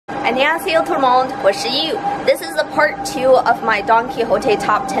안녕하세요 tout le monde, 我是 Yu. This is the part 2 of my Don Quijote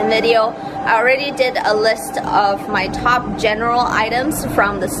top 10 video. I already did a list of my top general items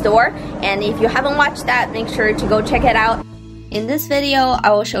from the store, and if you haven't watched that, make sure to go check it out. In this video,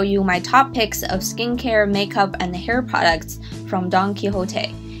 I will show you my top picks of skincare, makeup, and hair products from Don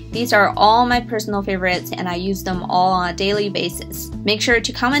Quijote. These are all my personal favorites and I use them all on a daily basis. Make sure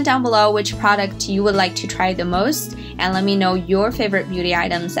to comment down below which product you would like to try the most and let me know your favorite beauty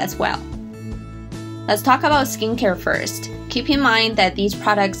items as well. Let's talk about skincare first. Keep in mind that these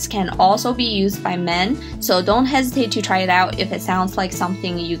products can also be used by men, so don't hesitate to try it out if it sounds like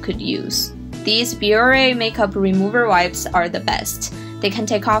something you could use. These Biore makeup remover wipes are the best. They can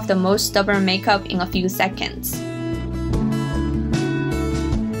take off the most stubborn makeup in a few seconds.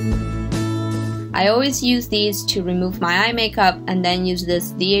 I always use these to remove my eye makeup and then use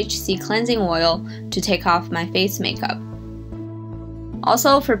this DHC cleansing oil to take off my face makeup.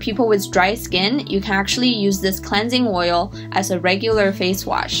 Also, for people with dry skin, you can actually use this cleansing oil as a regular face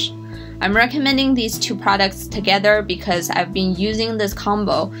wash. I'm recommending these two products together because I've been using this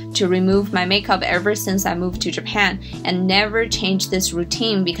combo to remove my makeup ever since I moved to Japan and never changed this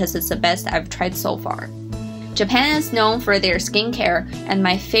routine because it's the best I've tried so far. Japan is known for their skincare, and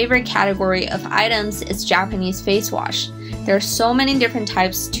my favorite category of items is Japanese face wash. There are so many different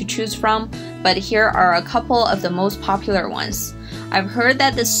types to choose from, but here are a couple of the most popular ones. I've heard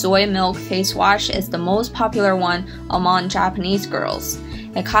that the soy milk face wash is the most popular one among Japanese girls.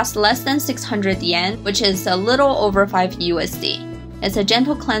 It costs less than 600 yen, which is a little over 5 USD. It's a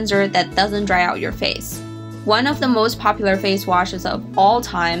gentle cleanser that doesn't dry out your face. One of the most popular face washes of all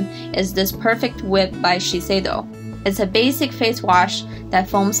time is this Perfect Whip by Shiseido. It's a basic face wash that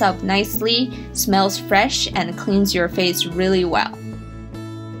foams up nicely, smells fresh, and cleans your face really well.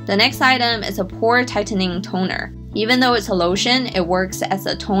 The next item is a pore tightening toner. Even though it's a lotion, it works as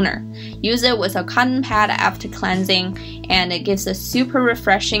a toner. Use it with a cotton pad after cleansing, and it gives a super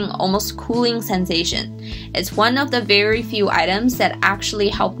refreshing, almost cooling sensation. It's one of the very few items that actually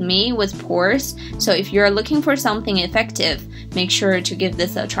helped me with pores, so if you're looking for something effective, make sure to give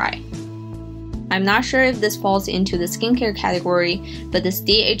this a try. I'm not sure if this falls into the skincare category, but this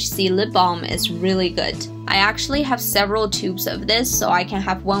DHC lip balm is really good. I actually have several tubes of this, so I can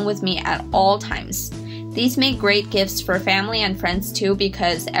have one with me at all times. These make great gifts for family and friends too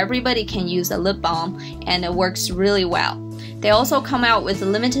because everybody can use a lip balm and it works really well. They also come out with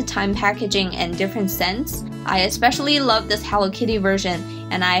limited time packaging and different scents. I especially love this Hello Kitty version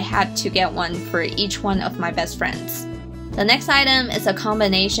and I had to get one for each one of my best friends. The next item is a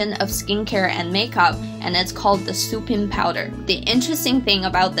combination of skincare and makeup and it's called the Supin powder. The interesting thing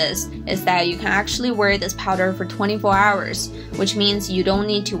about this is that you can actually wear this powder for 24 hours, which means you don't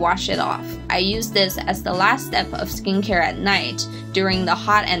need to wash it off. I use this as the last step of skincare at night during the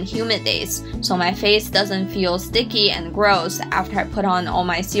hot and humid days, so my face doesn't feel sticky and gross after I put on all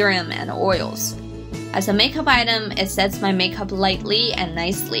my serum and oils. As a makeup item, it sets my makeup lightly and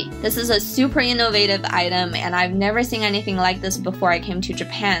nicely. This is a super innovative item and I've never seen anything like this before I came to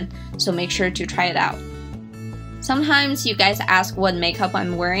Japan, so make sure to try it out. Sometimes you guys ask what makeup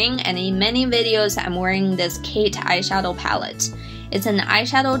I'm wearing, and in many videos I'm wearing this Kate eyeshadow palette. It's an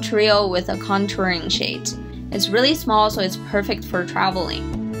eyeshadow trio with a contouring shade. It's really small, so it's perfect for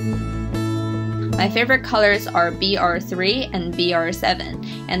traveling. My favorite colors are BR3 and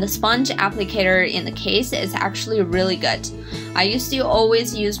BR7, and the sponge applicator in the case is actually really good. I used to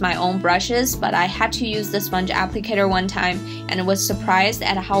always use my own brushes, but I had to use the sponge applicator one time and was surprised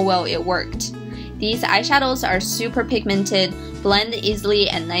at how well it worked. These eyeshadows are super pigmented, blend easily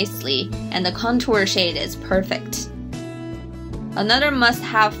and nicely, and the contour shade is perfect. Another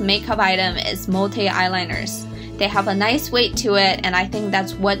must-have makeup item is Mote eyeliners. They have a nice weight to it and I think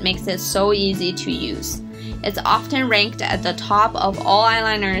that's what makes it so easy to use. It's often ranked at the top of all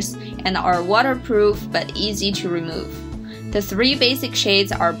eyeliners and are waterproof but easy to remove. The three basic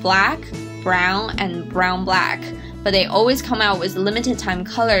shades are black, brown, and brown black, but they always come out with limited time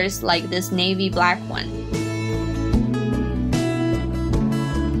colors like this navy black one.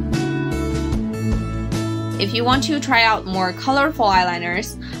 If you want to try out more colorful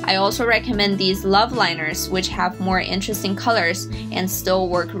eyeliners, I also recommend these Love liners, which have more interesting colors and still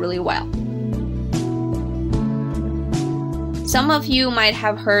work really well. Some of you might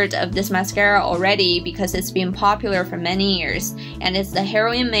have heard of this mascara already because it's been popular for many years, and it's the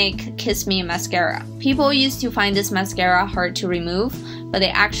Heroin Make Kiss Me mascara. People used to find this mascara hard to remove, but they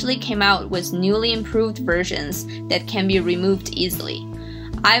actually came out with newly improved versions that can be removed easily.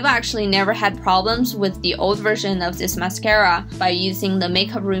 I've actually never had problems with the old version of this mascara by using the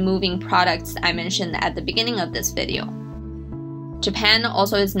makeup removing products I mentioned at the beginning of this video. Japan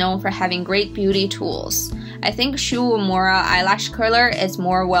also is known for having great beauty tools. I think Shu Uemura eyelash curler is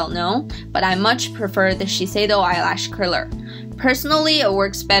more well known, but I much prefer the Shiseido eyelash curler. Personally, it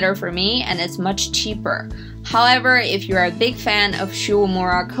works better for me and it's much cheaper. However, if you're a big fan of Shu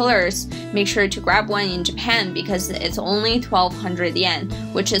Uemura colors, make sure to grab one in Japan because it's only 1,200 yen,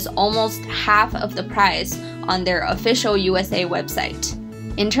 which is almost half of the price on their official USA website.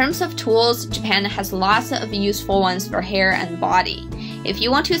 In terms of tools, Japan has lots of useful ones for hair and body. If you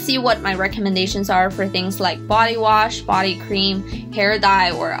want to see what my recommendations are for things like body wash, body cream, hair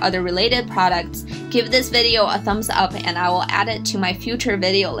dye, or other related products, give this video a thumbs up and I will add it to my future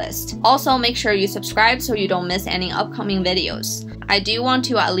video list. Also, make sure you subscribe so you don't miss any upcoming videos. I do want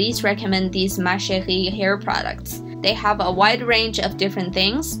to at least recommend these Ma Chérie hair products. They have a wide range of different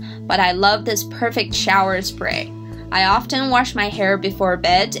things, but I love this perfect shower spray. I often wash my hair before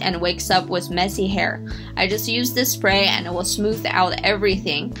bed and wakes up with messy hair. I just use this spray and it will smooth out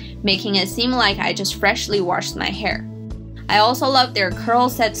everything, making it seem like I just freshly washed my hair. I also love their curl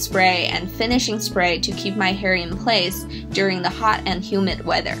set spray and finishing spray to keep my hair in place during the hot and humid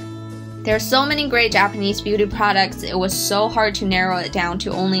weather. There are so many great Japanese beauty products, it was so hard to narrow it down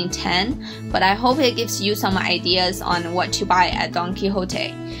to only 10, but I hope it gives you some ideas on what to buy at Don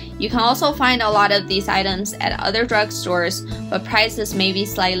Quijote. You can also find a lot of these items at other drugstores, but prices may be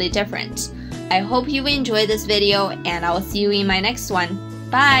slightly different. I hope you enjoyed this video and I will see you in my next one.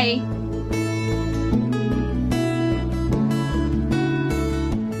 Bye!